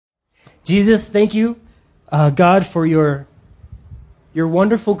Jesus, thank you, God, for your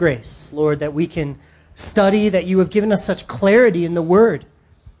wonderful grace, Lord, that we can study, that you have given us such clarity in the Word.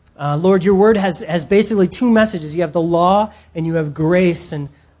 Lord, your Word has basically two messages. You have the law and you have grace. And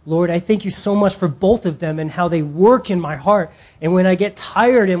Lord, I thank you so much for both of them and how they work in my heart. And when I get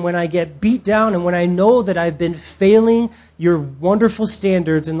tired and when I get beat down and when I know that I've been failing your wonderful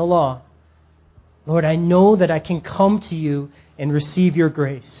standards in the law, Lord, I know that I can come to you and receive your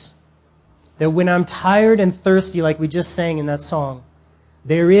grace. That when I'm tired and thirsty, like we just sang in that song,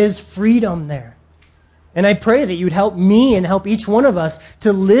 there is freedom there. And I pray that you'd help me and help each one of us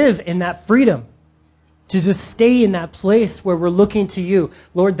to live in that freedom, to just stay in that place where we're looking to you.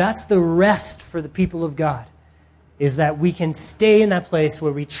 Lord, that's the rest for the people of God, is that we can stay in that place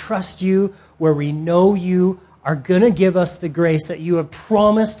where we trust you, where we know you are going to give us the grace that you have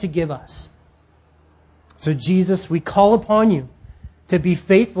promised to give us. So Jesus, we call upon you to be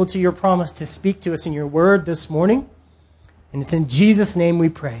faithful to your promise to speak to us in your word this morning. And it's in Jesus' name we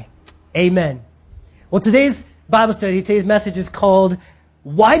pray. Amen. Well, today's Bible study, today's message is called,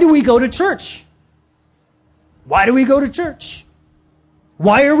 Why Do We Go to Church? Why do we go to church?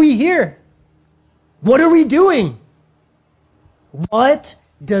 Why are we here? What are we doing? What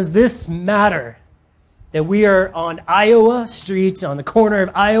does this matter? That we are on Iowa Street, on the corner of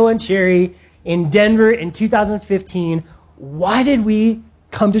Iowa and Cherry in Denver in 2015. Why did we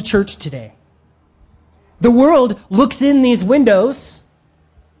come to church today? The world looks in these windows,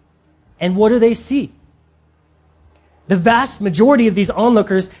 and what do they see? The vast majority of these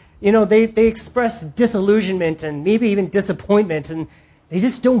onlookers, they express disillusionment and maybe even disappointment, and they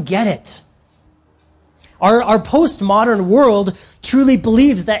just don't get it. Our postmodern world truly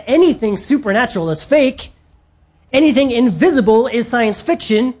believes that anything supernatural is fake, anything invisible is science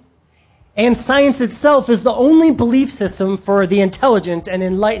fiction, and science itself is the only belief system for the intelligent and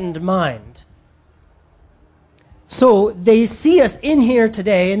enlightened mind. So they see us in here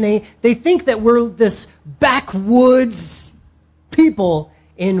today, and they think that we're this backwoods people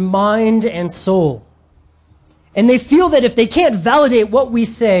in mind and soul. And they feel that if they can't validate what we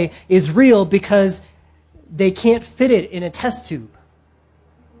say is real because they can't fit it in a test tube.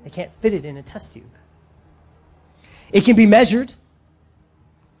 They can't fit it in a test tube. It can be measured,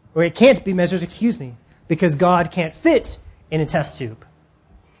 or it can't be measured, because God can't fit in a test tube.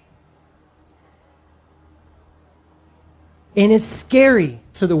 And it's scary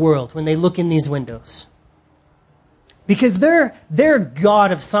to the world when they look in these windows. Because their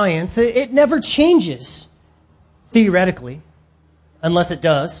God of science, it never changes, theoretically, unless it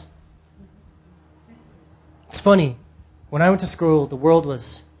does. It's funny, when I went to school, the world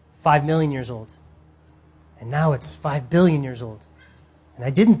was 5 million years old. And now it's 5 billion years old. And I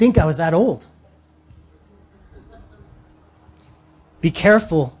didn't think I was that old. Be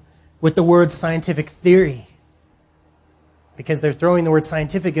careful with the word scientific theory, because they're throwing the word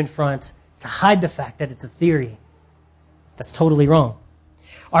scientific in front to hide the fact that it's a theory. That's totally wrong.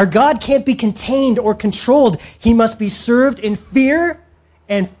 Our God can't be contained or controlled. He must be served in fear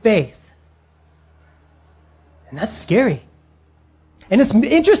and faith. And that's scary. And it's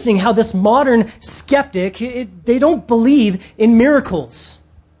interesting how this modern skeptic, they don't believe in miracles.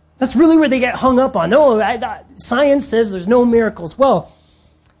 That's really where they get hung up on. Science says there's no miracles. Well,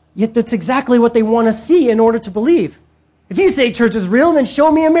 yet that's exactly what they want to see in order to believe. If you say church is real, then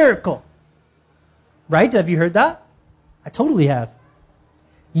show me a miracle. Right? Have you heard that? I totally have.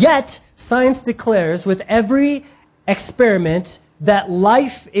 Yet, science declares with every experiment that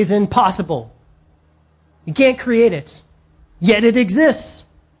life is impossible. You can't create it. Yet it exists.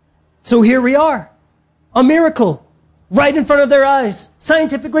 So here we are. A miracle. Right in front of their eyes.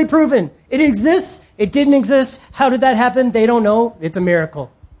 Scientifically proven. It exists. It didn't exist. How did that happen? They don't know. It's a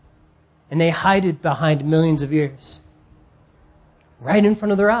miracle. And they hide it behind millions of years. Right in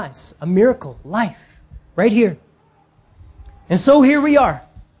front of their eyes. A miracle. Life. Right here. And so here we are.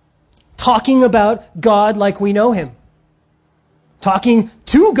 Talking about God like we know him. Talking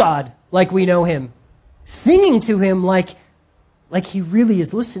to God like we know him. Singing to him like he really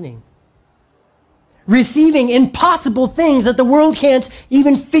is listening. Receiving impossible things that the world can't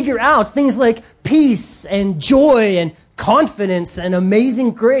even figure out. Things like peace and joy and confidence and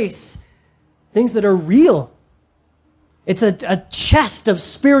amazing grace. Things that are real. It's a chest of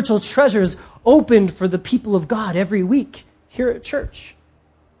spiritual treasures opened for the people of God every week here at church.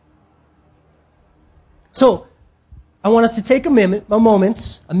 So, I want us to take a moment.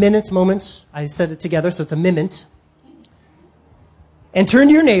 I said it together, so it's a moment. And turn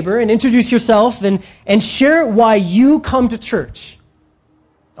to your neighbor and introduce yourself and share why you come to church.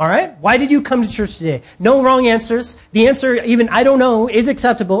 All right? Why did you come to church today? No wrong answers. The answer, even I don't know, is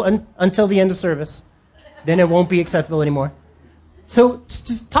acceptable until the end of service. Then it won't be acceptable anymore. So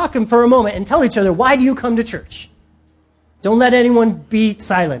just talk for a moment and tell each other, why do you come to church? Don't let anyone be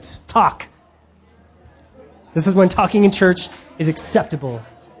silent. Talk. This is when talking in church is acceptable.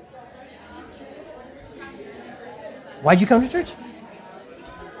 Why'd you come to church?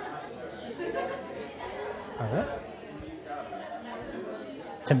 All right.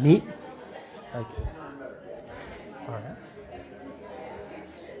 To meet? All right.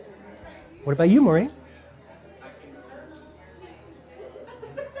 What about you, Maureen?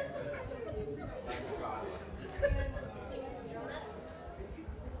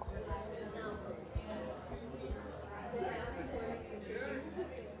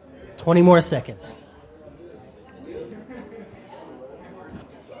 $20 more seconds.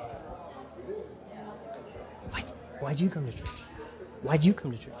 Why'd you come to church? Why'd you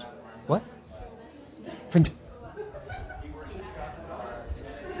come to church? What?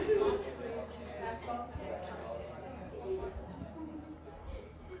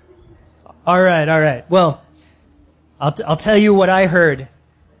 All right. Well, I'll tell you what I heard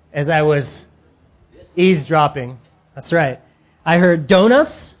as I was eavesdropping. That's right. I heard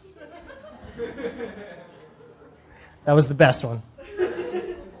donuts. That was the best one.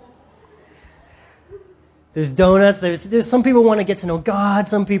 There's donuts. There's some people want to get to know God.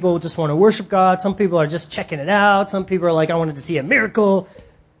 Some people just want to worship God. Some people are just checking it out. Some people are like, I wanted to see a miracle.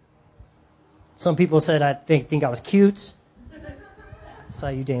 Some people said, I think I was cute. Saw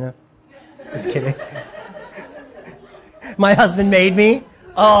you, Dana. Just kidding. My husband made me.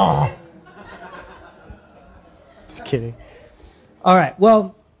 Oh. Just kidding. All right.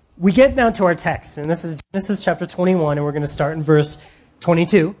 Well, we get now to our text, and this is Genesis chapter 21, and we're going to start in verse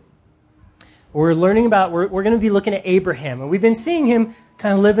 22. We're learning about, we're going to be looking at Abraham, and we've been seeing him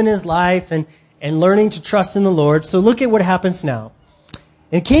kind of living his life and learning to trust in the Lord. So look at what happens now.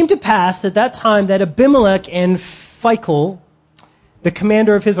 And it came to pass at that time that Abimelech and Phicol, the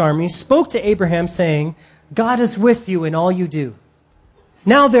commander of his army, spoke to Abraham, saying, God is with you in all you do.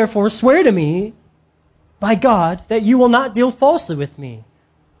 Now therefore swear to me by God that you will not deal falsely with me,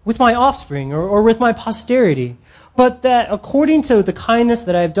 with my offspring, or with my posterity, but that according to the kindness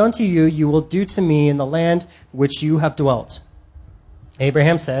that I have done to you, you will do to me in the land which you have dwelt.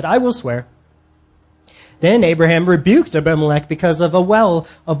 Abraham said, I will swear. Then Abraham rebuked Abimelech because of a well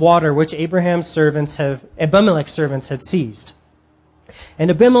of water which Abimelech's servants had seized. And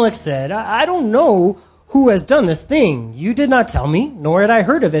Abimelech said, I don't know who has done this thing. You did not tell me, nor had I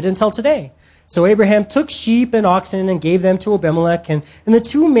heard of it until today. So Abraham took sheep and oxen and gave them to Abimelech, and the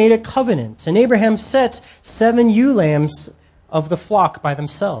two made a covenant. And Abraham set 7 ewe lambs of the flock by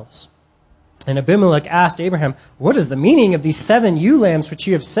themselves. And Abimelech asked Abraham, what is the meaning of these 7 ewe lambs which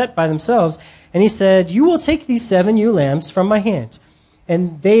you have set by themselves? And he said, you will take these 7 ewe lambs from my hand,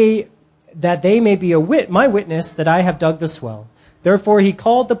 and that they may be my witness that I have dug this well. Therefore he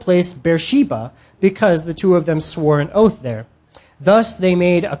called the place Beersheba, because the two of them swore an oath there. Thus they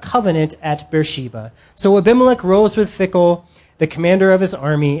made a covenant at Beersheba. So Abimelech rose with Phicol, the commander of his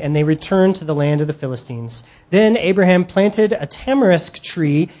army, and they returned to the land of the Philistines. Then Abraham planted a tamarisk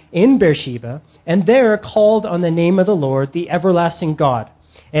tree in Beersheba, and there called on the name of the Lord, the everlasting God.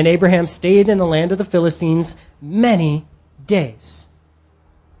 And Abraham stayed in the land of the Philistines many days.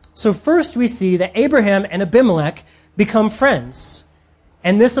 So first we see that Abraham and Abimelech become friends.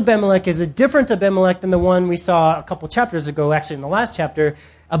 And this Abimelech is a different Abimelech than the one we saw a couple chapters ago. Actually, in the last chapter,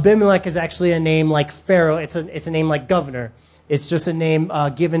 Abimelech is actually a name like Pharaoh. It's a name like governor. It's just a name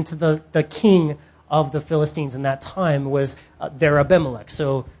given to the king of the Philistines in that time was their Abimelech.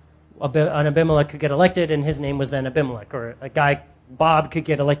 So an Abimelech could get elected, and his name was then Abimelech. Or a guy, Bob, could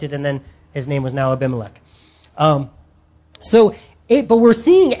get elected, and then his name was now Abimelech. But we're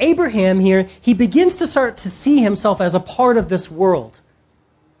seeing Abraham here. He begins to start to see himself as a part of this world.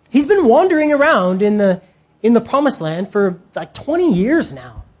 He's been wandering around in the promised land for like 20 years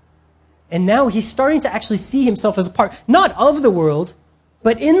now. And now he's starting to actually see himself as a part, not of the world,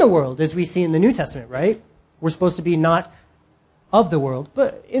 but in the world, as we see in the New Testament, right? We're supposed to be not of the world,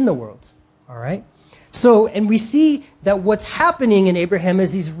 but in the world, all right? So, and we see that what's happening in Abraham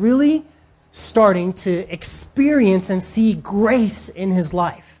is he's really starting to experience and see grace in his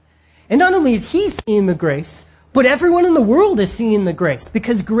life. And not only is he seeing the grace, but everyone in the world is seeing the grace,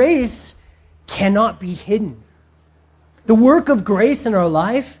 because grace cannot be hidden. The work of grace in our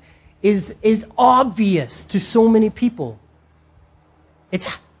life is obvious to so many people. It's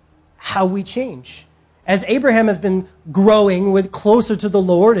how we change. As Abraham has been growing closer to the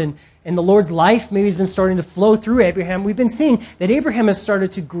Lord and and the Lord's life maybe has been starting to flow through Abraham, we've been seeing that Abraham has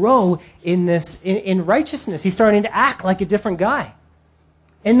started to grow in righteousness. He's starting to act like a different guy.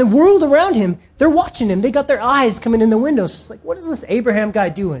 And the world around him, they're watching him. They got their eyes coming in the windows. Just like, what is this Abraham guy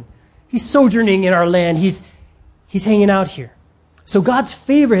doing? He's sojourning in our land. He's hanging out here. So God's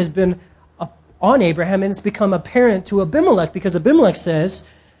favor has been on Abraham, and it's become apparent to Abimelech, because Abimelech says,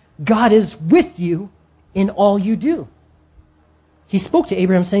 God is with you in all you do. He spoke to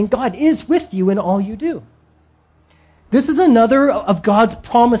Abraham saying, God is with you in all you do. This is another of God's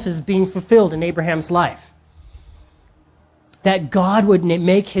promises being fulfilled in Abraham's life. That God would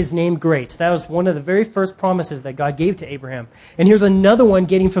make his name great. That was one of the very first promises that God gave to Abraham. And here's another one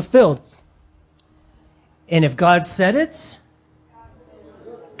getting fulfilled. And if God said it,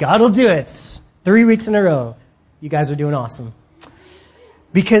 God will do it. 3 weeks in a row. You guys are doing awesome.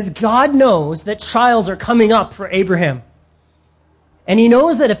 Because God knows that trials are coming up for Abraham. And he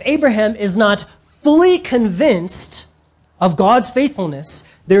knows that if Abraham is not fully convinced of God's faithfulness,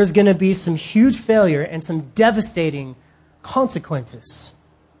 there's going to be some huge failure and some devastating consequences.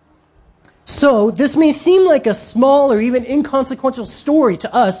 So this may seem like a small or even inconsequential story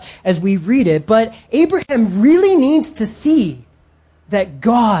to us as we read it, but Abraham really needs to see that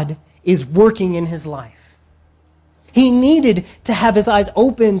God is working in his life. He needed to have his eyes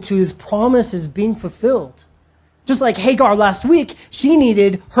open to his promises being fulfilled. Just like Hagar last week, she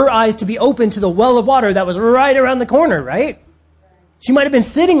needed her eyes to be open to the well of water that was right around the corner, right? She might have been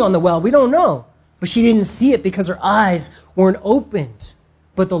sitting on the well, we don't know. But she didn't see it because her eyes weren't opened.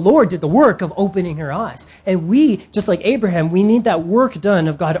 But the Lord did the work of opening her eyes. And we, just like Abraham, we need that work done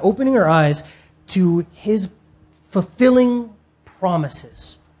of God opening our eyes to his fulfilling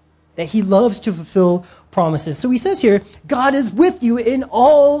promises. That he loves to fulfill promises. So he says here, God is with you in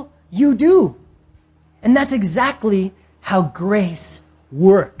all you do. And that's exactly how grace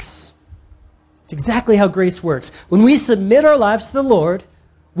works. It's exactly how grace works. When we submit our lives to the Lord,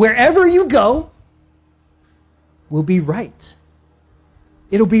 wherever you go, will be right.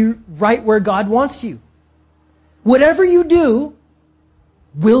 It'll be right where God wants you. Whatever you do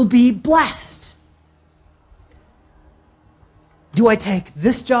will be blessed. Do I take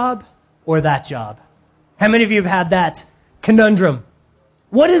this job or that job? How many of you have had that conundrum?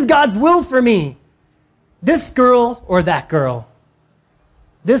 What is God's will for me? This girl or that girl?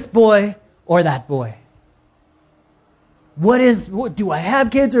 This boy or that boy? Do I have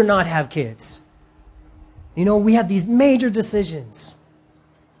kids or not have kids? You know, we have these major decisions.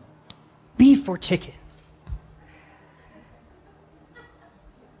 Beef or chicken?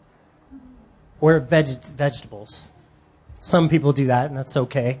 Or vegetables. Some people do that, and that's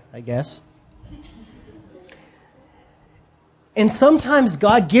okay, I guess. And sometimes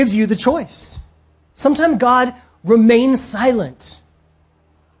God gives you the choice. Sometimes God remains silent.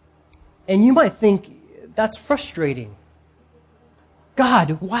 And you might think, that's frustrating.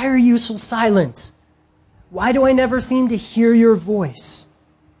 God, why are you so silent? Why do I never seem to hear your voice?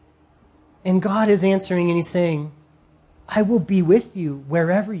 And God is answering and he's saying, I will be with you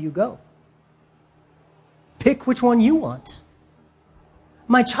wherever you go. Pick which one you want.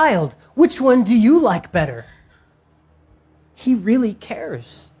 My child, which one do you like better? He really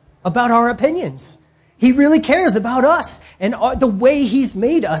cares about our opinions. He really cares about us and the way he's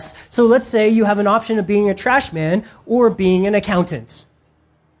made us. So let's say you have an option of being a trash man or being an accountant.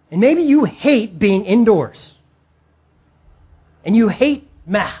 And maybe you hate being indoors. And you hate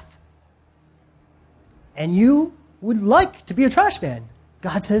math. And you would like to be a trash man.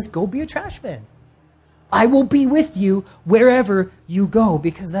 God says, go be a trash man. I will be with you wherever you go,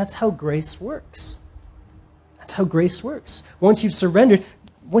 because that's how grace works. That's how grace works. Once you've surrendered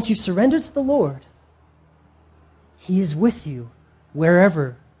to the Lord, he is with you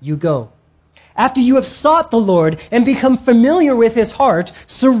wherever you go. After you have sought the Lord and become familiar with his heart,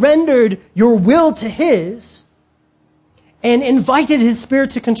 surrendered your will to his, and invited his Spirit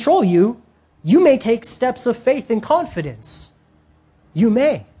to control you, you may take steps of faith and confidence. You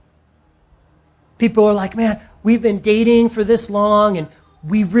may. People are like, man, we've been dating for this long and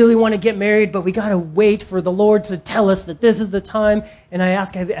we really want to get married, but we got to wait for the Lord to tell us that this is the time. And I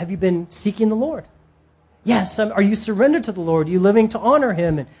ask, have you been seeking the Lord? Yes. Are you surrendered to the Lord? Are you living to honor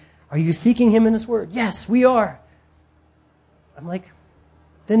him? And are you seeking him in his word? Yes, we are. I'm like,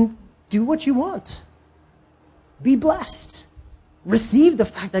 then do what you want. Be blessed. Receive the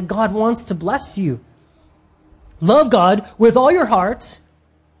fact that God wants to bless you. Love God with all your heart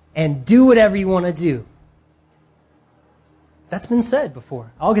and do whatever you want to do. That's been said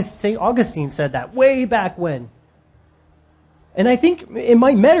before. St. Augustine said that way back when. And I think it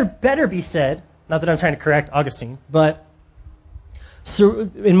might better be said, not that I'm trying to correct Augustine, but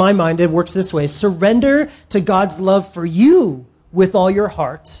In my mind, it works this way. Surrender to God's love for you with all your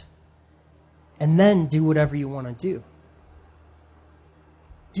heart, and then do whatever you want to do.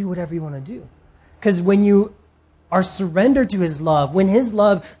 Do whatever you want to do. Because when you are surrendered to his love, when his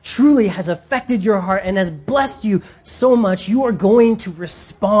love truly has affected your heart and has blessed you so much, you are going to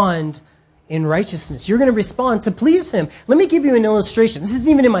respond in righteousness. You're going to respond to please him. Let me give you an illustration. This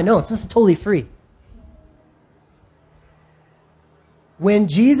isn't even in my notes. This is totally free. When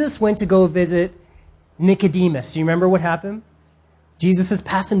Jesus went to go visit Nicodemus, do you remember what happened? Jesus is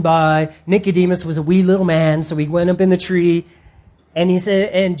passing by. Nicodemus was a wee little man, so he went up in the tree. And he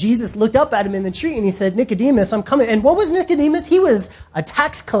said, and Jesus looked up at him in the tree and he said, Nicodemus, I'm coming. And what was Nicodemus? He was a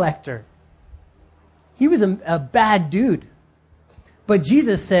tax collector. He was a bad dude. But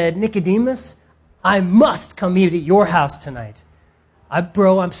Jesus said, Nicodemus, I must come eat at your house tonight.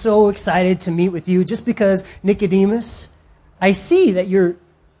 Bro, I'm so excited to meet with you just because, Nicodemus, I see that you're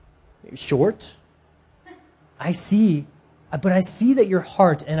short. But I see that your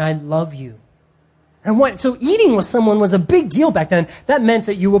heart and I love you. So eating with someone was a big deal back then. That meant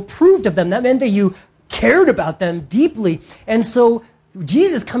that you approved of them. That meant that you cared about them deeply. And so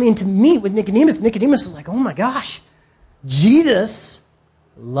Jesus coming to meet with Nicodemus was like, oh my gosh, Jesus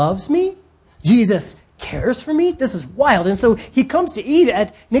loves me? Jesus cares for me? This is wild. And so he comes to eat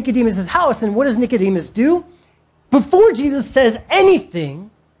at Nicodemus' house. And what does Nicodemus do? Before Jesus says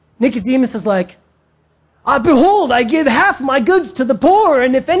anything, Nicodemus is like, behold, I give half my goods to the poor,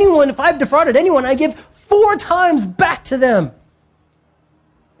 and if I've defrauded anyone, I give 4 times back to them.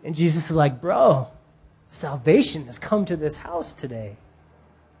 And Jesus is like, bro, salvation has come to this house today.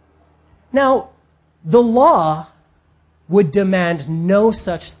 Now, the law would demand no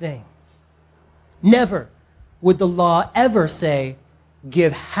such thing. Never would the law ever say,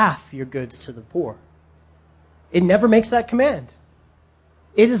 give half your goods to the poor. It never makes that command.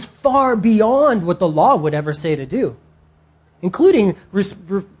 It is far beyond what the law would ever say to do, including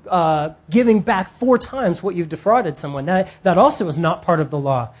giving back 4 times what you've defrauded someone. That also is not part of the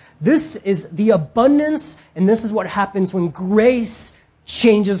law. This is the abundance, and this is what happens when grace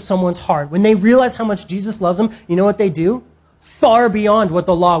changes someone's heart. When they realize how much Jesus loves them, you know what they do? Far beyond what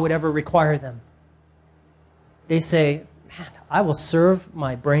the law would ever require them. They say, man, I will serve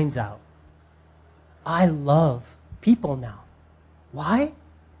my brains out. I love people now. Why?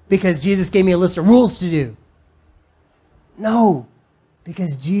 Because Jesus gave me a list of rules to do. No,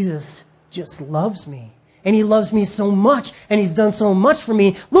 because Jesus just loves me. And he loves me so much, and he's done so much for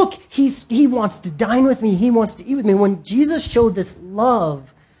me. Look, he wants to dine with me. He wants to eat with me. When Jesus showed this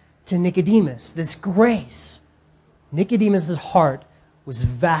love to Nicodemus, this grace, Nicodemus' heart was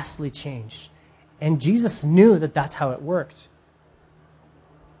vastly changed. And Jesus knew that that's how it worked.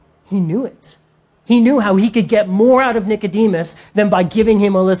 He knew it. He knew how he could get more out of Nicodemus than by giving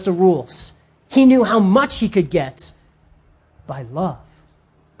him a list of rules. He knew how much he could get by love,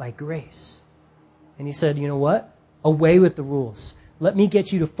 by grace. And he said, you know what? Away with the rules. Let me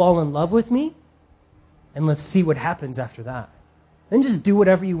get you to fall in love with me, and let's see what happens after that. Then just do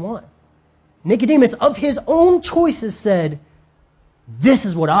whatever you want. Nicodemus, of his own choices, said, this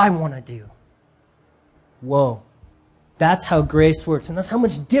is what I want to do. Whoa. That's how grace works, and that's how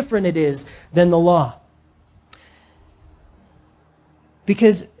much different it is than the law.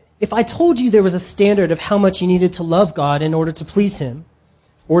 Because if I told you there was a standard of how much you needed to love God in order to please him,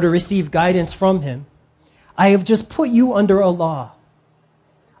 or to receive guidance from him, I have just put you under a law,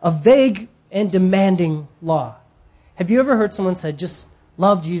 a vague and demanding law. Have you ever heard someone say, just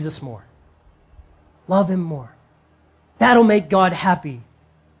love Jesus more? Love him more. That'll make God happy.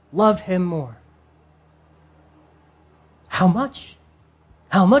 Love him more. How much?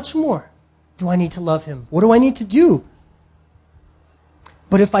 How much more do I need to love him? What do I need to do?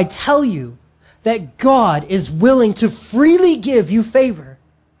 But if I tell you that God is willing to freely give you favor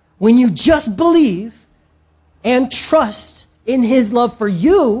when you just believe and trust in his love for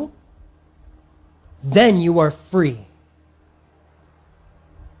you, then you are free.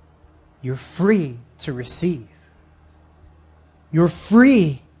 You're free to receive. You're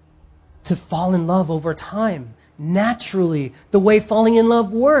free to fall in love over time. Naturally, the way falling in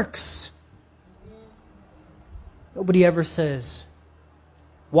love works. Nobody ever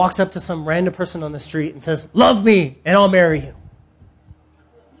walks up to some random person on the street and says, love me and I'll marry you.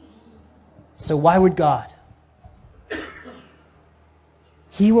 So why would God?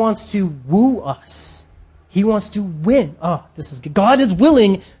 He wants to woo us. He wants to win. This is good. God is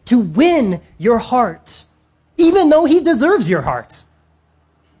willing to win your heart, even though he deserves your heart.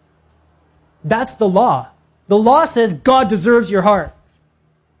 That's the law. The law says God deserves your heart.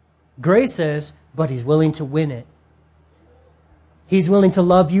 Grace says, but he's willing to win it. He's willing to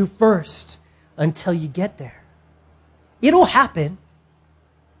love you first until you get there. It'll happen,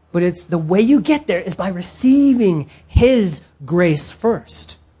 but it's the way you get there is by receiving his grace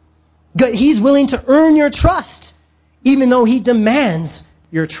first. He's willing to earn your trust, even though he demands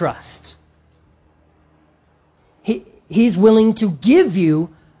your trust. He's willing to give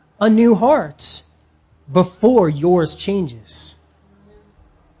you a new heart before yours changes.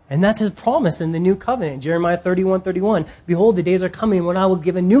 And that's his promise in the new covenant. Jeremiah 31:31. Behold, the days are coming when I will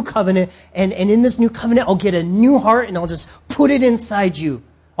give a new covenant. And in this new covenant, I'll get a new heart and I'll just put it inside you.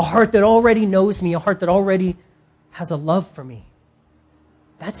 A heart that already knows me. A heart that already has a love for me.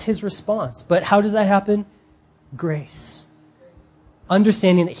 That's his response. But how does that happen? Grace.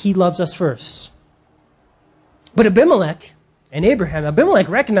 Understanding that he loves us first. But Abimelech and Abimelech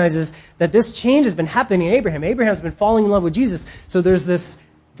recognizes that this change has been happening in Abraham. Abraham's been falling in love with Jesus. So there's this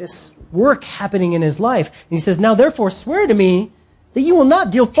work happening in his life. And he says, now therefore swear to me that you will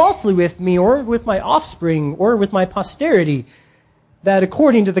not deal falsely with me or with my offspring or with my posterity, that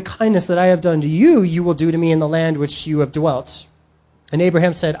according to the kindness that I have done to you, you will do to me in the land which you have dwelt. And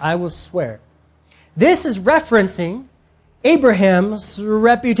Abraham said, I will swear. This is referencing Abraham's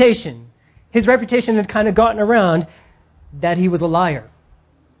reputation. His reputation had kind of gotten around that he was a liar.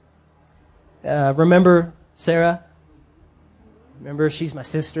 Remember Sarah? Remember, she's my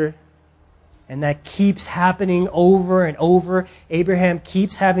sister. And that keeps happening over and over. Abraham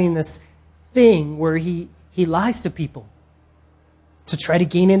keeps having this thing where he lies to people to try to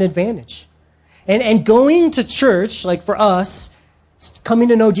gain an advantage. And going to church, like for us, coming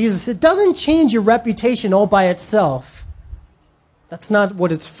to know Jesus, it doesn't change your reputation all by itself. That's not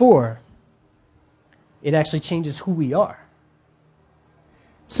what it's for. It actually changes who we are.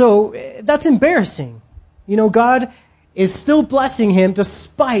 So that's embarrassing. You know, God is still blessing him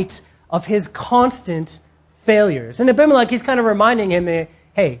despite of his constant failures. And Abimelech, he's kind of reminding him,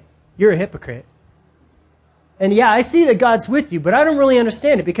 hey, you're a hypocrite. And yeah, I see that God's with you, but I don't really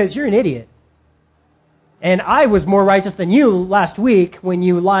understand it because you're an idiot. And I was more righteous than you last week when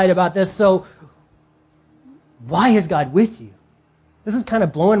you lied about this. So why is God with you? This is kind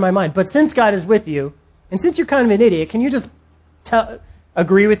of blowing my mind. But since God is with you, and since you're kind of an idiot, can you just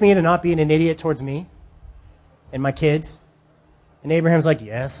agree with me to not be an idiot towards me and my kids? And Abraham's like,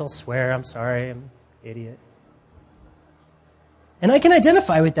 yes, I'll swear. I'm sorry. I'm an idiot. And I can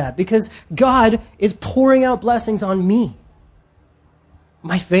identify with that because God is pouring out blessings on me,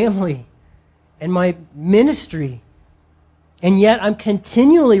 my family, and my ministry. And yet I'm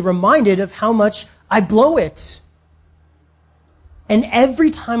continually reminded of how much I blow it. And every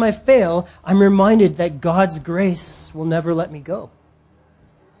time I fail, I'm reminded that God's grace will never let me go.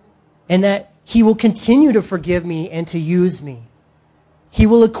 And that he will continue to forgive me and to use me. He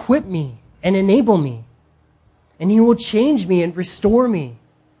will equip me and enable me. And he will change me and restore me.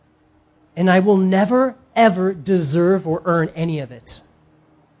 And I will never, ever deserve or earn any of it.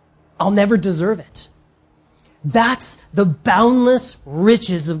 I'll never deserve it. That's the boundless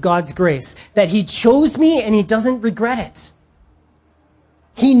riches of God's grace. That he chose me and he doesn't regret it.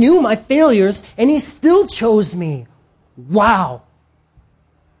 He knew my failures and he still chose me. Wow.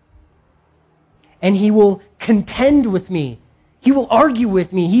 And he will contend with me. He will argue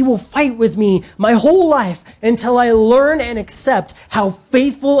with me. He will fight with me my whole life until I learn and accept how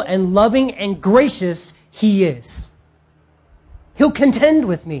faithful and loving and gracious he is. He'll contend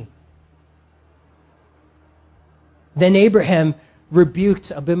with me. Then Abraham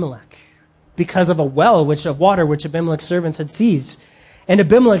rebuked Abimelech because of a well of water which Abimelech's servants had seized. And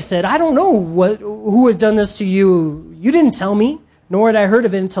Abimelech said, I don't know who has done this to you. You didn't tell me, nor had I heard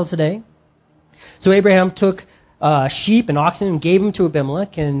of it until today. So Abraham took sheep and oxen and gave them to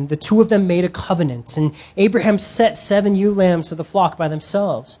Abimelech, and the two of them made a covenant. And Abraham set 7 ewe lambs to the flock by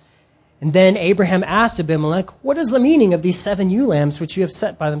themselves. And then Abraham asked Abimelech, what is the meaning of these 7 ewe lambs which you have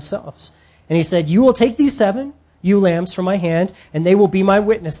set by themselves? And he said, you will take these 7 ewe lambs from my hand, and they will be my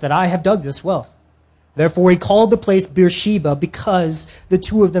witness that I have dug this well. Therefore he called the place Beersheba, because the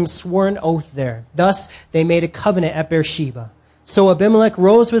two of them swore an oath there. Thus they made a covenant at Beersheba. So Abimelech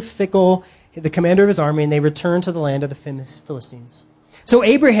rose with Phicol, the commander of his army, and they returned to the land of the Philistines. So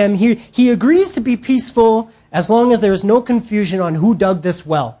Abraham, he agrees to be peaceful as long as there is no confusion on who dug this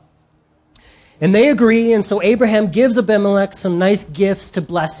well. And they agree, and so Abraham gives Abimelech some nice gifts to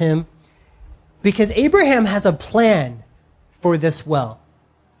bless him, because Abraham has a plan for this well.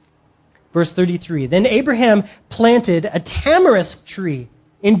 Verse 33, then Abraham planted a tamarisk tree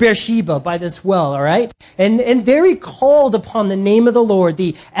in Beersheba by this well, all right? And there he called upon the name of the Lord,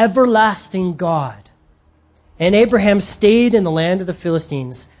 the everlasting God. And Abraham stayed in the land of the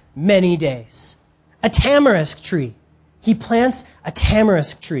Philistines many days. A tamarisk tree. he plants a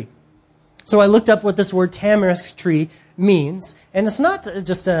tamarisk tree. So I looked up what this word tamarisk tree means, and it's not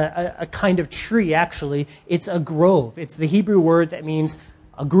just a kind of tree, actually. It's a grove. It's the Hebrew word that means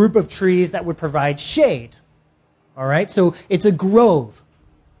a group of trees that would provide shade. All right? So it's a grove.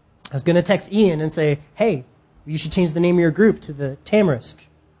 I was going to text Ian and say, hey, you should change the name of your group to the Tamarisk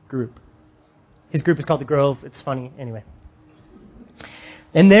group. His group is called the Grove. It's funny. Anyway.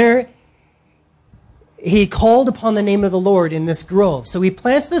 And there, he called upon the name of the Lord in this grove. So he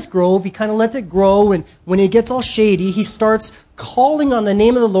plants this grove. He kind of lets it grow. And when it gets all shady, he starts calling on the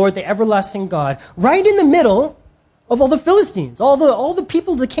name of the Lord, the everlasting God, right in the middle of all the Philistines, all the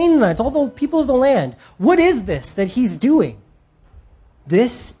people, the Canaanites, all the people of the land. What is this that he's doing?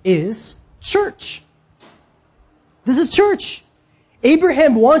 This is church. This is church.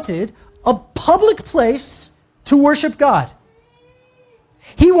 Abraham wanted a public place to worship God.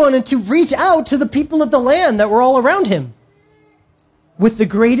 He wanted to reach out to the people of the land that were all around him with the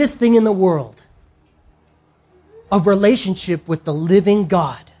greatest thing in the world, a relationship with the living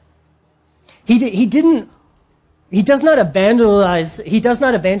God. He does not evangelize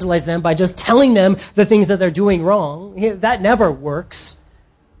them by just telling them the things that they're doing wrong. That never works.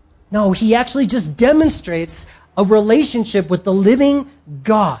 No, he actually just demonstrates a relationship with the living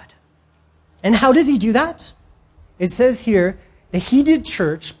God. And how does he do that? It says here that he did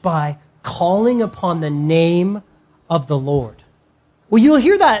church by calling upon the name of the Lord. Well, you'll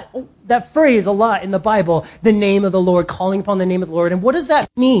hear that phrase a lot in the Bible, the name of the Lord, calling upon the name of the Lord. And what does that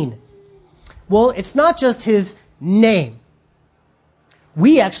mean? Well, it's not just his name.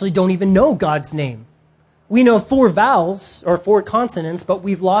 We actually don't even know God's name. We know 4 vowels or 4 consonants, but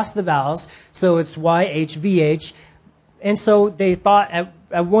we've lost the vowels. So it's YHVH. And so they thought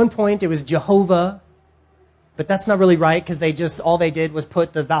at one point it was Jehovah, but that's not really right because all they did was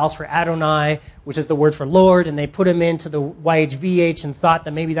put the vowels for Adonai, which is the word for Lord, and they put them into the YHVH and thought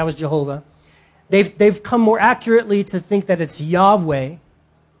that maybe that was Jehovah. They've come more accurately to think that it's Yahweh,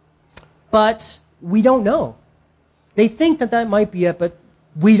 but we don't know. They think that might be it, but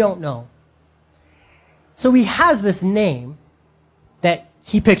we don't know. So he has this name that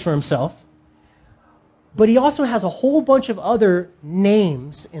he picked for himself, but he also has a whole bunch of other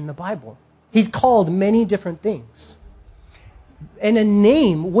names in the Bible. He's called many different things. And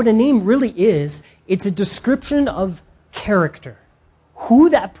what a name really is, it's a description of character, who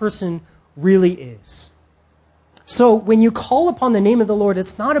that person really is. So when you call upon the name of the Lord,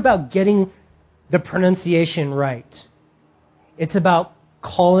 it's not about getting the pronunciation right. It's about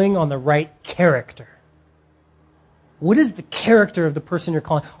calling on the right character. What is the character of the person you're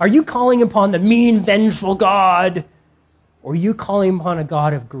calling? Are you calling upon the mean, vengeful God? Or are you calling upon a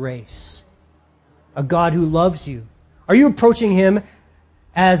God of grace? A God who loves you? Are you approaching him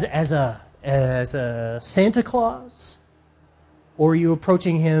as a Santa Claus? Or are you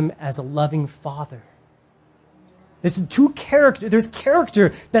approaching him as a loving Father? There's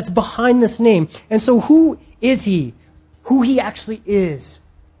character that's behind this name. And so who is he? Who he actually is.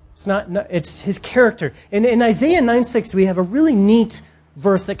 It's his character. In Isaiah 9:6, we have a really neat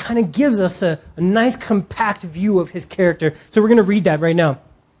verse that kind of gives us a nice compact view of his character. So we're going to read that right now.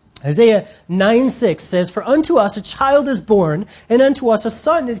 Isaiah 9:6 says, "For unto us a child is born, and unto us a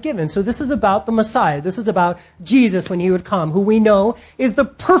son is given." So this is about the Messiah. This is about Jesus when he would come, who we know is the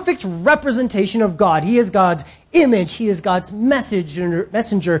perfect representation of God. He is God's image. He is God's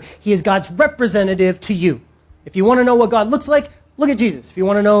messenger. He is God's representative to you. If you want to know what God looks like, look at Jesus. If you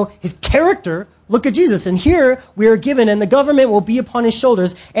want to know his character, look at Jesus. And here we are given, and the government will be upon his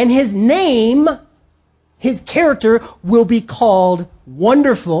shoulders, and his name, his character, will be called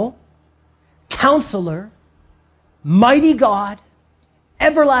Wonderful, Counselor, Mighty God,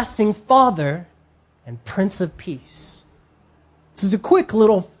 Everlasting Father, and Prince of Peace. This is a quick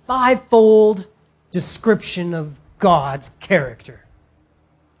little 5-fold description of God's character.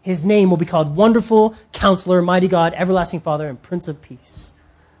 His name will be called Wonderful, Counselor, Mighty God, Everlasting Father, and Prince of Peace.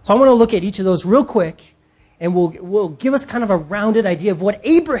 So I want to look at each of those real quick, and we'll give us kind of a rounded idea of what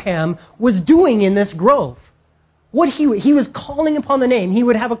Abraham was doing in this grove. What he was calling upon the name. He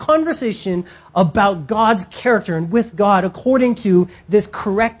would have a conversation about God's character and with God according to this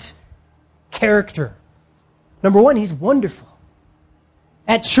correct character. Number 1, he's wonderful.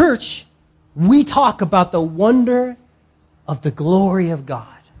 At church, we talk about the wonder of the glory of God.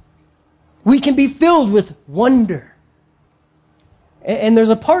 We can be filled with wonder. And there's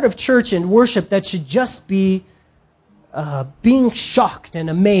a part of church and worship that should just be being shocked and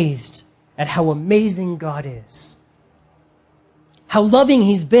amazed at how amazing God is. How loving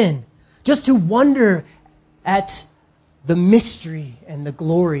he's been. Just to wonder at the mystery and the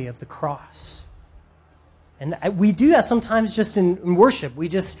glory of the cross. And we do that sometimes just in worship. We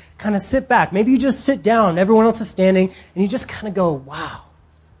just kind of sit back. Maybe you just sit down, everyone else is standing, and you just kind of go, wow,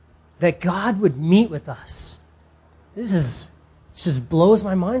 that God would meet with us. This just blows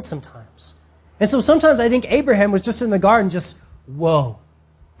my mind sometimes. And so sometimes I think Abraham was just in the garden, just, whoa,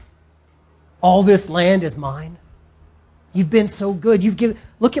 all this land is mine. You've been so good.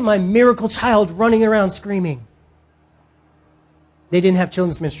 Look at my miracle child running around screaming. They didn't have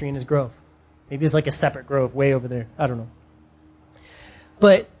children's ministry in his grove. Maybe it's like a separate grove way over there. I don't know.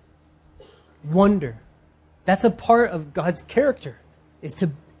 But wonder, that's a part of God's character.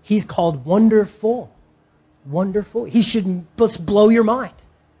 He's called wonderful. Wonderful. He should just blow your mind.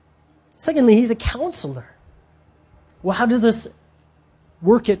 Secondly, he's a counselor. Well, how does this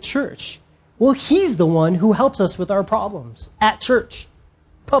work at church? Well, he's the one who helps us with our problems at church,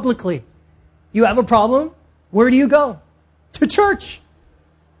 publicly. You have a problem? Where do you go? To church.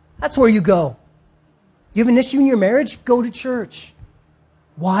 That's where you go. You have an issue in your marriage? Go to church.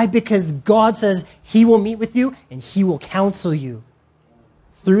 Why? Because God says he will meet with you and he will counsel you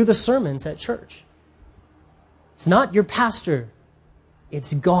through the sermons at church. It's not your pastor.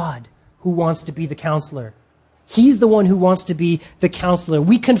 It's God who wants to be the counselor. He's the one who wants to be the counselor.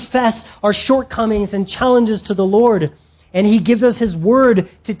 We confess our shortcomings and challenges to the Lord, and he gives us his word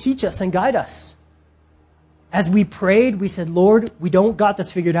to teach us and guide us. As we prayed, we said, Lord, we don't got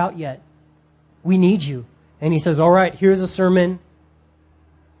this figured out yet. We need you. And he says, all right, here's a sermon.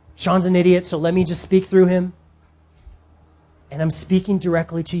 Sean's an idiot, so let me just speak through him. And I'm speaking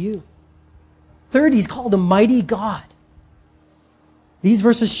directly to you. Third, he's called a mighty God. These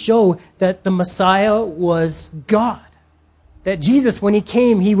verses show that the Messiah was God. That Jesus, when he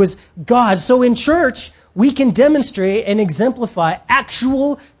came, he was God. So in church, we can demonstrate and exemplify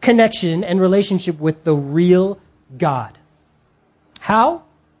actual connection and relationship with the real God. How?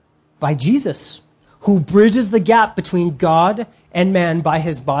 By Jesus, who bridges the gap between God and man by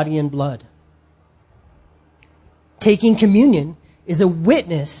his body and blood. Taking communion is a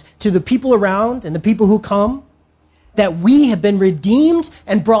witness to the people around and the people who come that we have been redeemed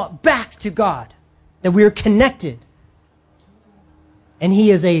and brought back to God, that we are connected. And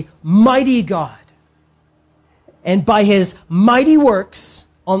he is a mighty God. And by his mighty works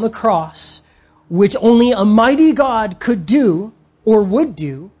on the cross, which only a mighty God could do or would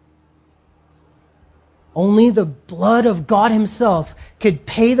do, only the blood of God himself could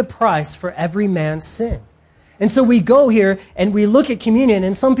pay the price for every man's sin. And so we go here and we look at communion,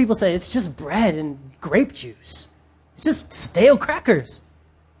 and some people say it's just bread and grape juice. It's just stale crackers.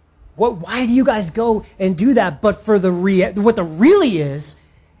 Why do you guys go and do that? But for what the really is,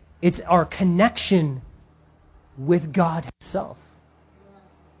 it's our connection with God himself.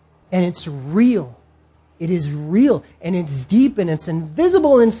 And it's real. It is real. And it's deep and it's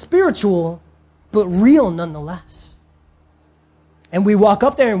invisible and spiritual, but real nonetheless. And we walk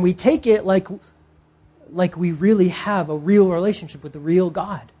up there and we take it like we really have a real relationship with the real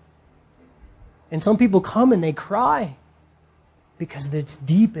God. And some people come and they cry because it's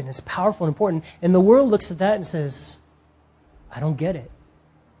deep and it's powerful and important. And the world looks at that and says, I don't get it.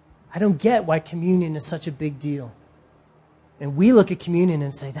 I don't get why communion is such a big deal. And we look at communion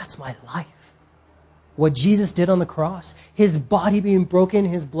and say, that's my life. What Jesus did on the cross, his body being broken,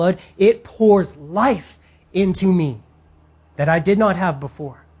 his blood, it pours life into me that I did not have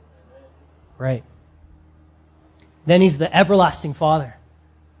before. Right. Then he's the everlasting Father.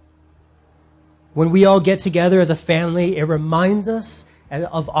 When we all get together as a family, it reminds us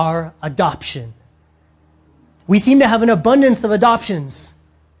of our adoption. We seem to have an abundance of adoptions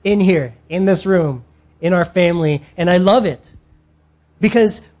in here, in this room, in our family, and I love it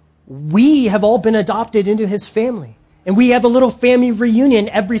because we have all been adopted into his family, and we have a little family reunion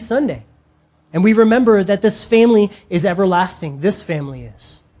every Sunday, and we remember that this family is everlasting. This family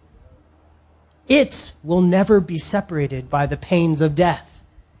is. It will never be separated by the pains of death.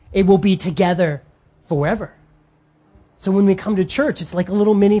 It will be together forever. So when we come to church, it's like a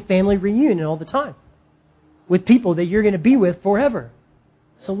little mini family reunion all the time with people that you're going to be with forever.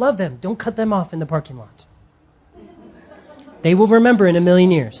 So love them. Don't cut them off in the parking lot. They will remember in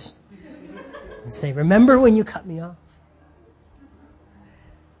 1,000,000 years and say, remember when you cut me off?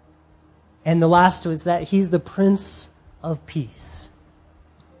 And the last was that he's the Prince of Peace.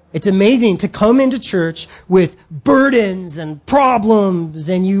 It's amazing to come into church with burdens and problems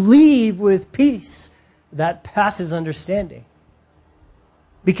and you leave with peace that passes understanding.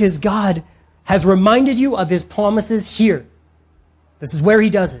 Because God has reminded you of his promises here. This is where he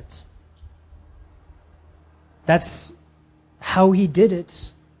does it. That's how he did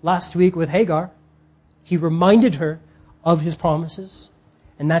it last week with Hagar. He reminded her of his promises.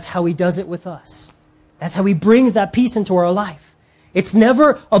 And that's how he does it with us. That's how he brings that peace into our life. It's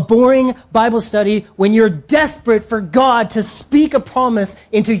never a boring Bible study when you're desperate for God to speak a promise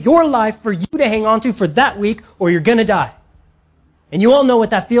into your life for you to hang on to for that week, or you're going to die. And you all know what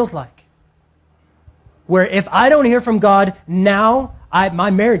that feels like. Where if I don't hear from God now,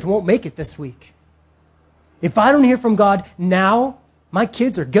 my marriage won't make it this week. If I don't hear from God now, my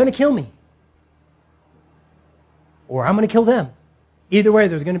kids are going to kill me. Or I'm going to kill them. Either way,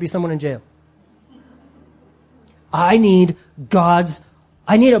 there's going to be someone in jail. I need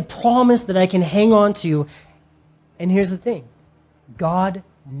a promise that I can hang on to. And here's the thing. God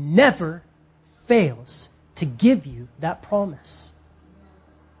never fails to give you that promise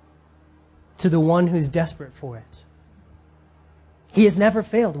to the one who's desperate for it. He has never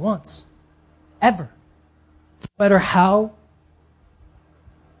failed once. Ever. No matter how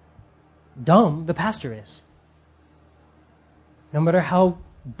dumb the pastor is. No matter how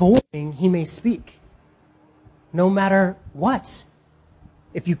boring he may speak. No matter what.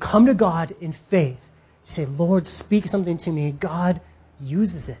 If you come to God in faith, you say, Lord, speak something to me. God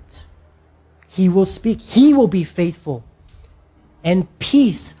uses it. He will speak. He will be faithful. And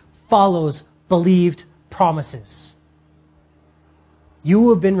peace follows believed promises. You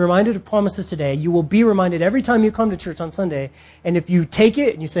have been reminded of promises today. You will be reminded every time you come to church on Sunday. And if you take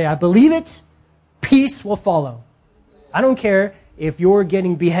it and you say, I believe it, peace will follow. I don't care if you're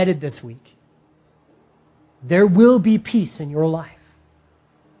getting beheaded this week. There will be peace in your life.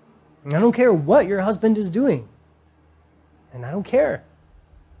 And I don't care what your husband is doing. And I don't care.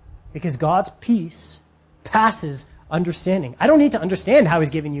 Because God's peace passes understanding. I don't need to understand how he's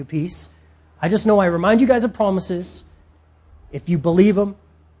giving you peace. I just know I remind you guys of promises. If you believe them,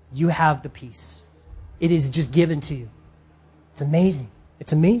 you have the peace. It is just given to you. It's amazing.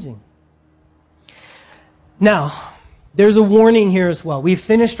 It's amazing. Now, there's a warning here as well. We've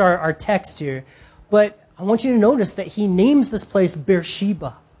finished our text here, but I want you to notice that he names this place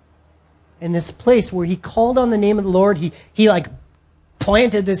Beersheba. And this place where he called on the name of the Lord, he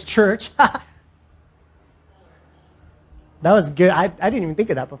planted this church. That was good. I didn't even think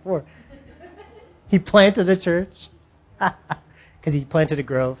of that before. He planted a church. Because he planted a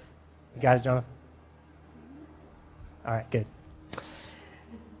grove. You got it, Jonathan? All right, good.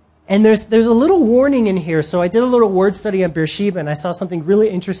 And there's a little warning in here. So I did a little word study on Beersheba, and I saw something really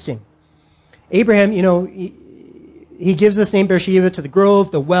interesting. Abraham, he gives this name Beersheba to the grove,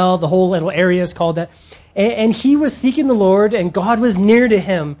 the well, the whole little area is called that. And he was seeking the Lord, and God was near to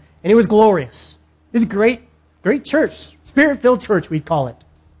him, and it was glorious. It was a great church, spirit-filled church, we'd call it.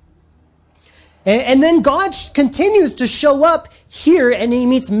 And then God continues to show up here, and he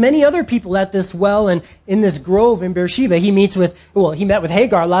meets many other people at this well and in this grove in Beersheba. He met with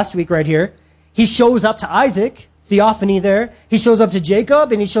Hagar last week right here. He shows up to Isaac, theophany there. He shows up to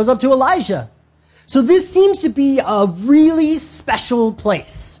Jacob, and he shows up to Elijah. So this seems to be a really special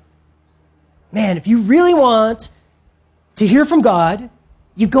place. Man, if you really want to hear from God,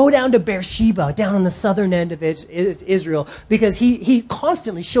 you go down to Beersheba, down on the southern end of Israel, because he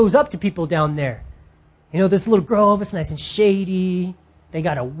constantly shows up to people down there. This little grove, it's nice and shady. They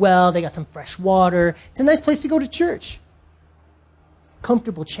got a well, they got some fresh water. It's a nice place to go to church.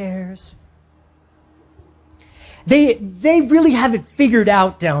 Comfortable chairs. They really have it figured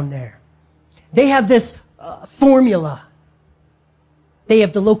out down there. They have this formula. They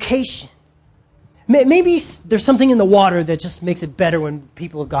have the location. Maybe there's something in the water that just makes it better when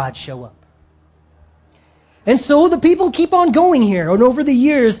people of God show up. And so the people keep on going here. And over the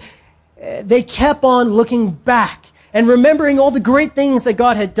years, they kept on looking back and remembering all the great things that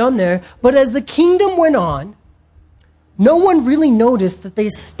God had done there. But as the kingdom went on, no one really noticed that they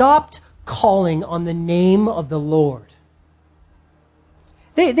stopped calling on the name of the Lord.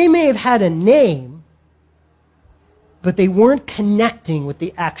 They may have had a name, but they weren't connecting with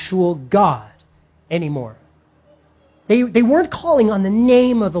the actual God anymore. They weren't calling on the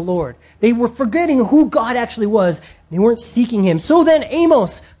name of the Lord. They were forgetting who God actually was. They weren't seeking him. So then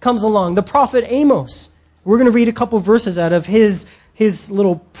Amos comes along, the prophet Amos. We're going to read a couple verses out of his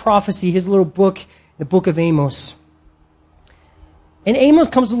little prophecy, his little book, the book of Amos. And Amos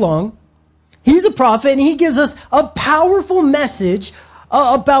comes along. He's a prophet, and he gives us a powerful message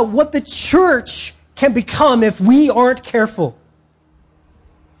about what the church can become if we aren't careful.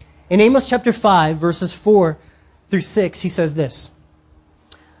 In Amos chapter 5, verses 4 through 6, he says this.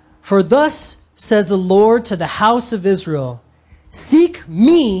 For thus says the Lord to the house of Israel, seek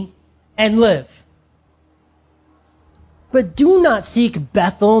me and live. But do not seek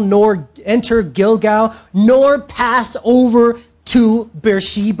Bethel, nor enter Gilgal, nor pass over to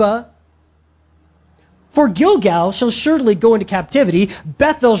Beersheba. For Gilgal shall surely go into captivity.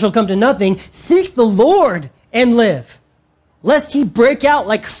 Bethel shall come to nothing. Seek the Lord and live, lest he break out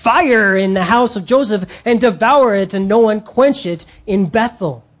like fire in the house of Joseph and devour it and no one quench it in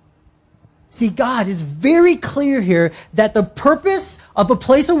Bethel. See, God is very clear here that the purpose of a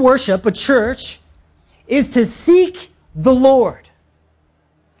place of worship, a church, is to seek the Lord.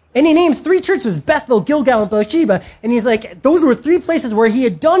 And he names 3 churches, Bethel, Gilgal, and Beersheba. And he's like, those were 3 places where he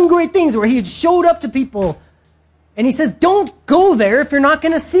had done great things, where he had showed up to people. And he says, don't go there if you're not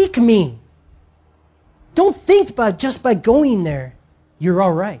going to seek me. Don't think just by going there, you're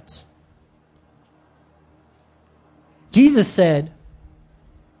all right. Jesus said,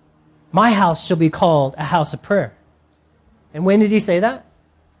 my house shall be called a house of prayer. And when did he say that?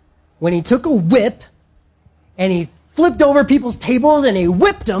 When he took a whip and he flipped over people's tables and he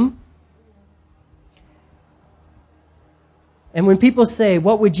whipped them. And when people say,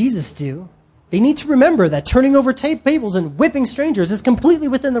 what would Jesus do? They need to remember that turning over tables and whipping strangers is completely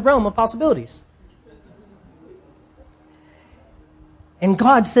within the realm of possibilities. And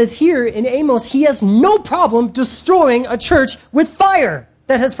God says here in Amos, he has no problem destroying a church with fire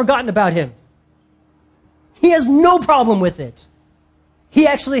that has forgotten about him. He has no problem with it. He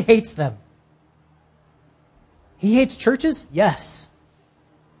actually hates them. He hates churches? Yes.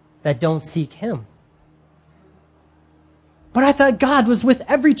 That don't seek him. But I thought God was with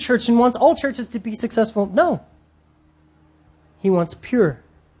every church and wants all churches to be successful. No. He wants pure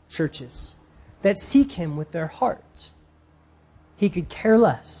churches that seek him with their heart. He could care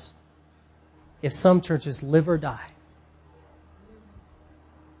less if some churches live or die.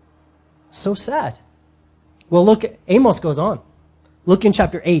 So sad. Well, look, Amos goes on. Look in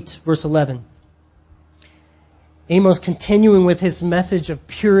chapter 8, verse 11. Amos, continuing with his message of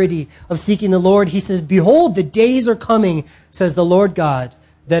purity, of seeking the Lord, he says, behold, the days are coming, says the Lord God,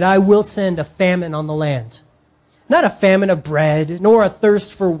 that I will send a famine on the land. Not a famine of bread, nor a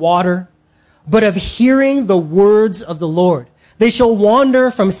thirst for water, but of hearing the words of the Lord. They shall wander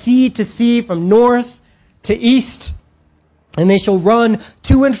from sea to sea, from north to east, and they shall run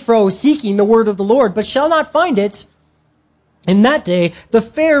to and fro, seeking the word of the Lord, but shall not find it. In that day, the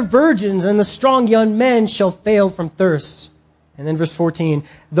fair virgins and the strong young men shall fail from thirst. And then verse 14,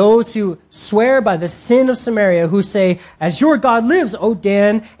 those who swear by the sin of Samaria, who say, as your God lives, O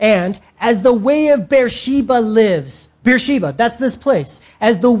Dan, and as the way of Beersheba lives. Beersheba, that's this place.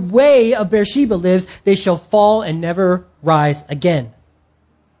 As the way of Beersheba lives, they shall fall and never rise again.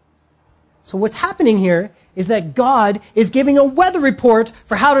 So what's happening here is that God is giving a weather report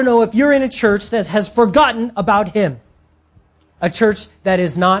for how to know if you're in a church that has forgotten about him. A church that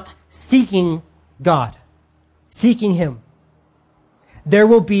is not seeking God, seeking him. There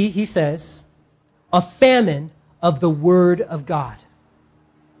will be, he says, a famine of the word of God.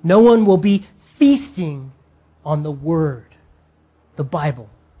 No one will be feasting on the word, the Bible.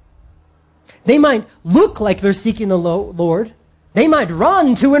 They might look like they're seeking the Lord. They might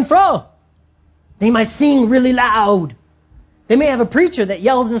run to and fro. They might sing really loud. They may have a preacher that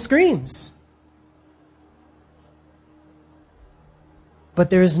yells and screams. But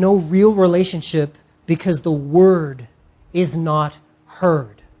there is no real relationship because the word is not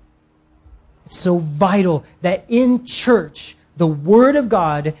heard. It's so vital that in church, the word of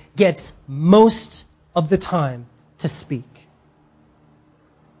God gets most of the time to speak.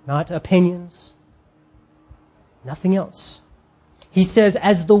 Not opinions, nothing else. He says,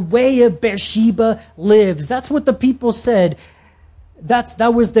 as the way of Beersheba lives. That's what the people said.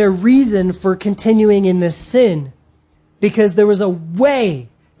 That was their reason for continuing in this sin. Because there was a way,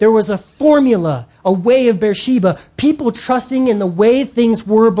 there was a formula, a way of Beersheba. People trusting in the way things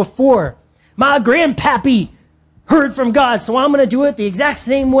were before. My grandpappy heard from God, so I'm going to do it the exact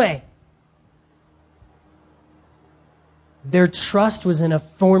same way. Their trust was in a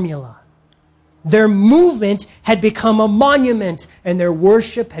formula. Their movement had become a monument, and their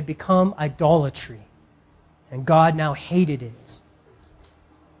worship had become idolatry. And God now hated it.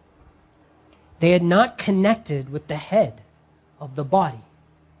 They had not connected with the head of the body.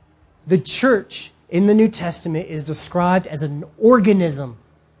 The church in the New Testament is described as an organism,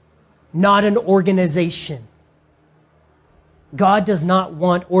 not an organization. God does not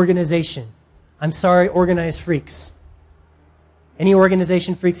want organization. I'm sorry, organized freaks. Any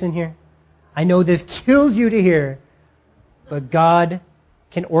organization freaks in here? I know this kills you to hear, but God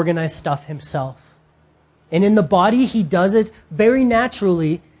can organize stuff himself. And in the body, he does it very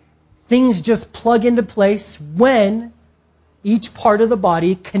naturally. Things just plug into place when each part of the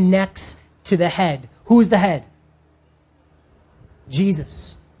body connects to the head. Who's the head?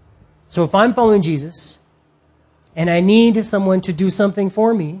 Jesus. So if I'm following Jesus and I need someone to do something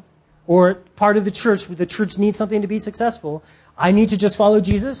for me, or part of the church where the church needs something to be successful, I need to just follow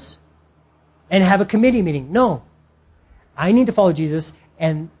Jesus and have a committee meeting. No. I need to follow Jesus,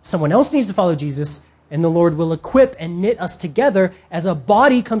 and someone else needs to follow Jesus, and the Lord will equip and knit us together as a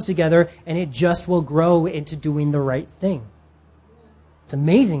body comes together, and it just will grow into doing the right thing. It's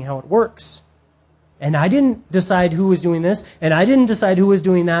amazing how it works. And I didn't decide who was doing this, and I didn't decide who was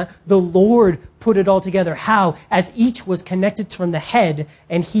doing that. The Lord put it all together. How? As each was connected from the head,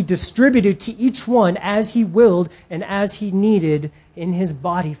 and he distributed to each one as he willed and as he needed in his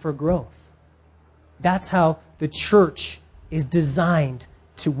body for growth. That's how the church is designed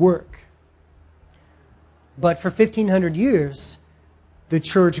to work. But for 1,500 years, the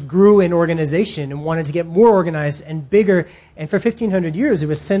church grew in organization and wanted to get more organized and bigger. And for 1,500 years, it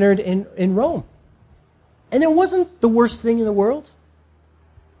was centered in Rome. And it wasn't the worst thing in the world.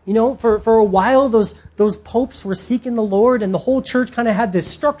 You know, for a while, those popes were seeking the Lord, and the whole church kind of had this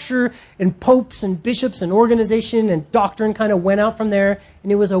structure, and popes and bishops and organization and doctrine kind of went out from there,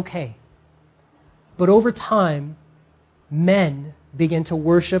 and it was okay. But over time, men began to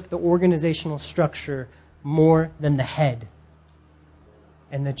worship the organizational structure more than the head.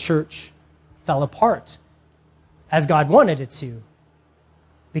 And the church fell apart, as God wanted it to,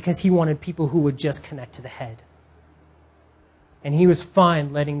 because he wanted people who would just connect to the head. And he was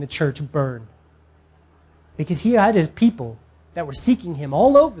fine letting the church burn, because he had his people that were seeking him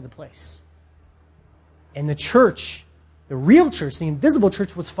all over the place. And the church, the real church, the invisible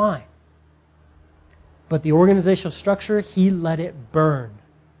church, was fine. But the organizational structure, he let it burn.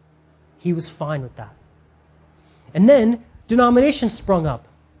 He was fine with that. And then denominations sprung up.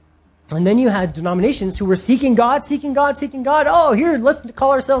 And then you had denominations who were seeking God, seeking God, seeking God. Oh, here, let's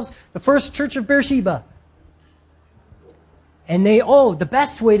call ourselves the First Church of Beersheba. And the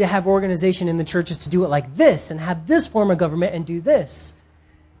best way to have organization in the church is to do it like this and have this form of government and do this.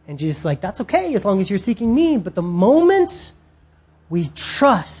 And Jesus is like, that's okay as long as you're seeking me. But the moment we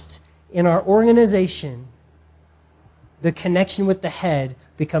trust in our organization, the connection with the head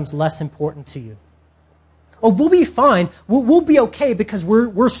becomes less important to you. Oh, we'll be fine. We'll be okay because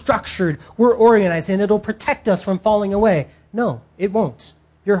we're structured, we're organized, and it'll protect us from falling away. No, it won't.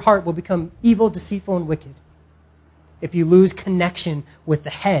 Your heart will become evil, deceitful, and wicked if you lose connection with the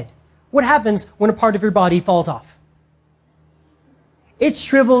head. What happens when a part of your body falls off? It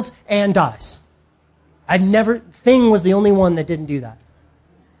shrivels and dies. Thing was the only one that didn't do that.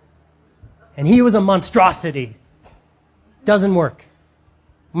 And he was a monstrosity. Doesn't work.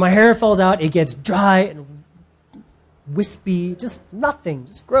 When my hair falls out, it gets dry and wispy, just nothing,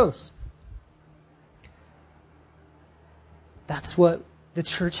 just gross. That's what the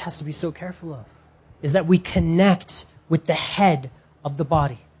church has to be so careful of, is that we connect with the head of the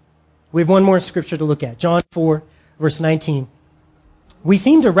body. We have one more scripture to look at, John 4, verse 19. We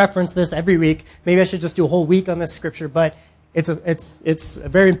seem to reference this every week. Maybe I should just do a whole week on this scripture, but it's a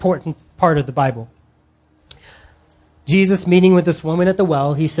very important part of the Bible. Jesus meeting with this woman at the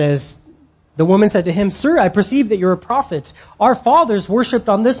well, he says, the woman said to him, "Sir, I perceive that you're a prophet. Our fathers worshipped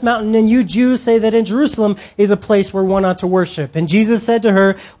on this mountain, and you Jews say that in Jerusalem is a place where one ought to worship." And Jesus said to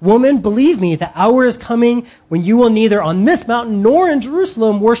her, "Woman, believe me, the hour is coming when you will neither on this mountain nor in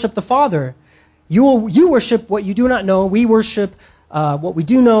Jerusalem worship the Father. You worship what you do not know. We worship what we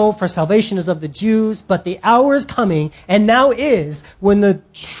do know, for salvation is of the Jews. But the hour is coming, and now is, when the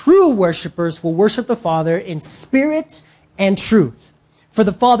true worshipers will worship the Father in spirit and truth. For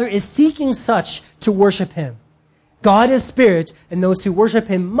the Father is seeking such to worship him. God is spirit, and those who worship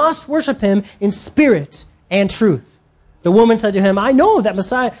him must worship him in spirit and truth." The woman said to him, "I know that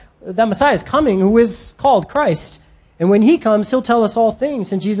Messiah is coming, who is called Christ. And when he comes, he'll tell us all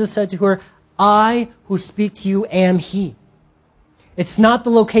things." And Jesus said to her, "I who speak to you am he." It's not the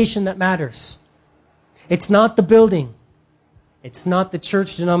location that matters. It's not the building. It's not the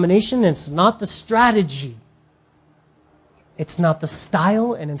church denomination. It's not the strategy. It's not the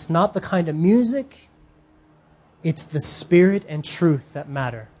style, and it's not the kind of music. It's the spirit and truth that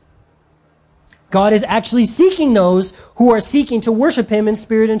matter. God is actually seeking those who are seeking to worship him in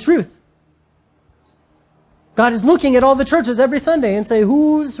spirit and truth. God is looking at all the churches every Sunday and say,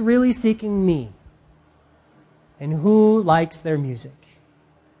 who's really seeking me? And who likes their music?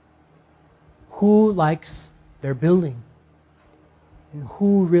 Who likes their building? And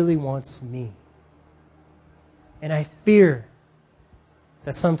who really wants me? And I fear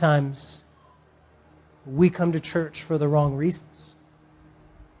that sometimes we come to church for the wrong reasons.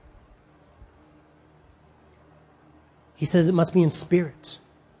 He says it must be in spirit.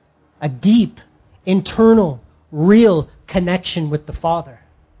 A deep, internal, real connection with the Father.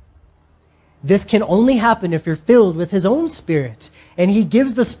 This can only happen if you're filled with his own Spirit. And he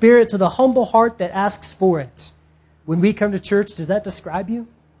gives the Spirit to the humble heart that asks for it. When we come to church, does that describe you?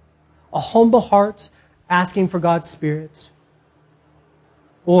 A humble heart asking for God's Spirit.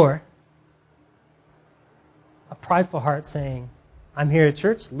 Or a prideful heart saying, I'm here at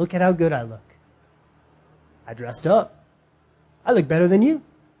church, look at how good I look. I dressed up. I look better than you.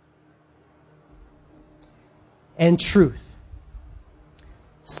 And truth.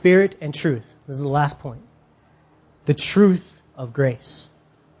 Spirit and truth. This is the last point. The truth of grace.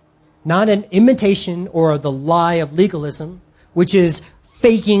 Not an imitation or the lie of legalism, which is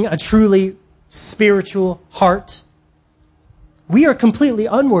faking a truly spiritual heart. We are completely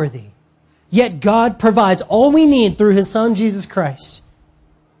unworthy. Yet God provides all we need through his Son, Jesus Christ.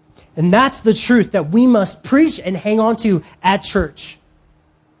 And that's the truth that we must preach and hang on to at church.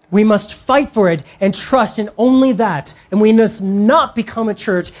 We must fight for it and trust in only that. And we must not become a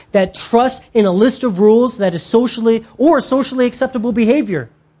church that trusts in a list of rules that is socially acceptable behavior.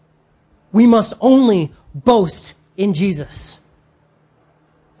 We must only boast in Jesus.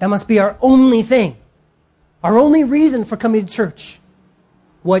 That must be our only thing. Our only reason for coming to church.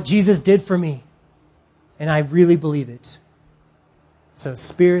 What Jesus did for me. And I really believe it. So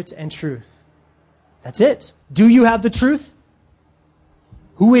Spirit and truth. That's it. Do you have the truth?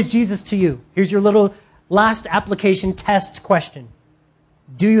 Who is Jesus to you? Here's your little last application test question.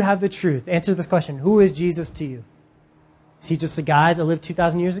 Do you have the truth? Answer this question. Who is Jesus to you? Is he just a guy that lived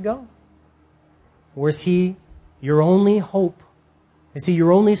 2,000 years ago? Or is he your only hope? Is he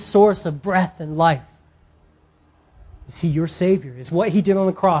your only source of breath and life? Is he your Savior? Is what he did on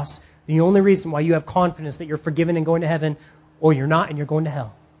the cross the only reason why you have confidence that you're forgiven and going to heaven, or you're not and you're going to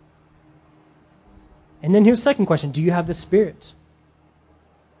hell? And then here's the second question. Do you have the Spirit?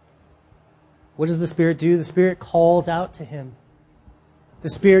 What does the Spirit do? The Spirit calls out to him. The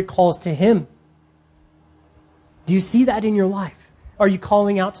Spirit calls to him. Do you see that in your life? Are you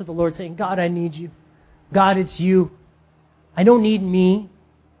calling out to the Lord saying, God, I need you. God, it's you. I don't need me.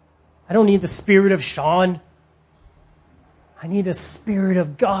 I don't need the spirit of Sean. I need a Spirit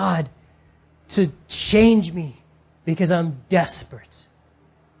of God to change me because I'm desperate.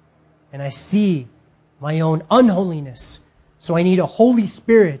 And I see my own unholiness. So I need a Holy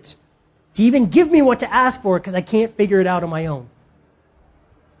Spirit to even give me what to ask for because I can't figure it out on my own.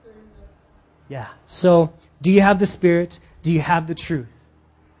 Yeah. So do you have the Spirit? Do you have the truth?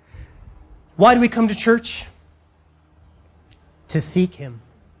 Why do we come to church? To seek him.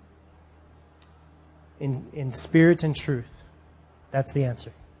 In spirit and truth. That's the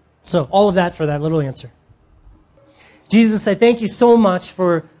answer. So, all of that for that little answer. Jesus, I thank you so much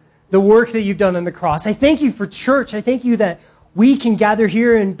for the work that you've done on the cross. I thank you for church. I thank you that we can gather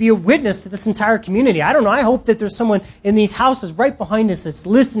here and be a witness to this entire community. I don't know. I hope that there's someone in these houses right behind us that's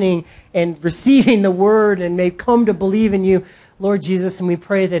listening and receiving the word and may come to believe in you, Lord Jesus. And we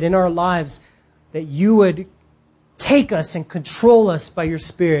pray that in our lives that you would take us and control us by your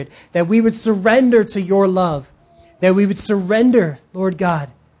Spirit, that we would surrender to your love, that we would surrender, Lord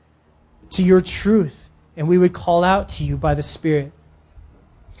God, to your truth, and we would call out to you by the Spirit.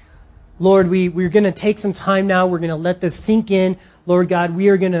 Lord, we're going to take some time now. We're going to let this sink in. Lord God,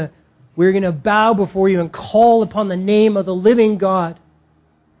 we're going to bow before you and call upon the name of the living God.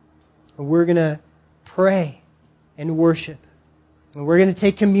 And we're going to pray and worship. And we're going to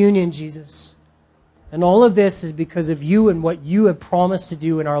take communion, Jesus. And all of this is because of you and what you have promised to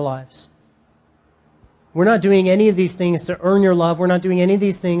do in our lives. We're not doing any of these things to earn your love. We're not doing any of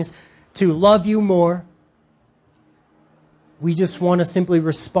these things to love you more. We just want to simply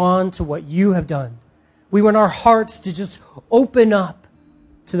respond to what you have done. We want our hearts to just open up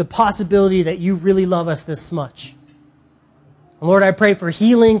to the possibility that you really love us this much. And Lord, I pray for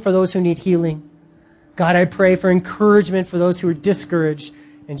healing for those who need healing. God, I pray for encouragement for those who are discouraged.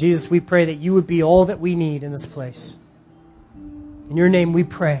 And Jesus, we pray that you would be all that we need in this place. In your name we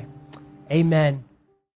pray. Amen.